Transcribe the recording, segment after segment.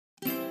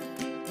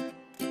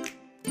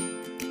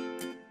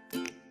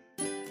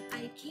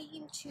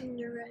to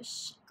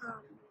nourish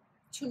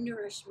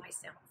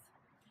myself.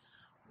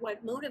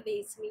 What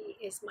motivates me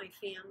is my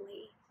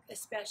family,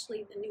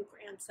 especially the new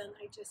grandson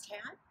I just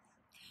had.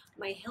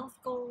 My health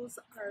goals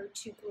are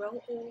to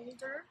grow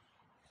older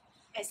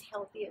as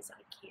healthy as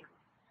I can.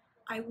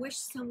 I wish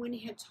someone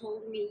had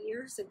told me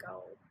years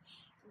ago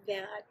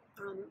that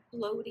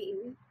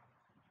bloating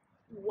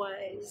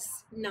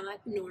was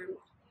not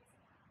normal.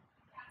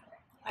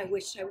 I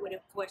wish I would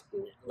have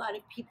questioned it. A lot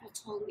of people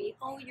told me,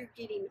 oh, you're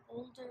getting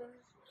older,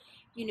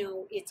 you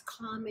know, it's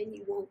common,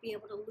 you won't be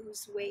able to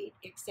lose weight,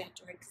 etc.,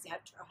 etc.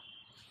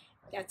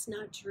 That's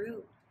not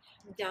true.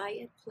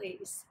 Diet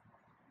plays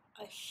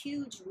a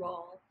huge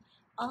role.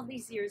 All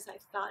these years I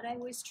thought I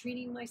was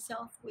treating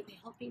myself with a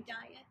healthy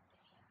diet.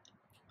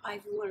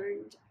 I've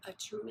learned a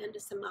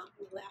tremendous amount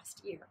in the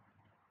last year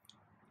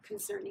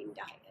concerning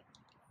diet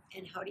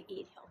and how to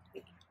eat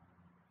healthy.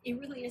 It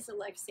really is a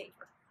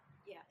lifesaver.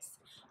 Yes.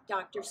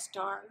 Dr.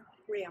 Starr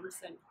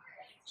Ramson.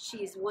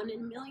 She's 1 in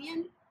a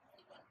million,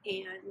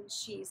 and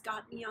she's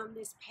got me on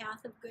this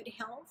path of good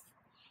health,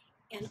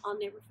 and I'll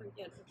never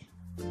forget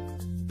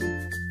her.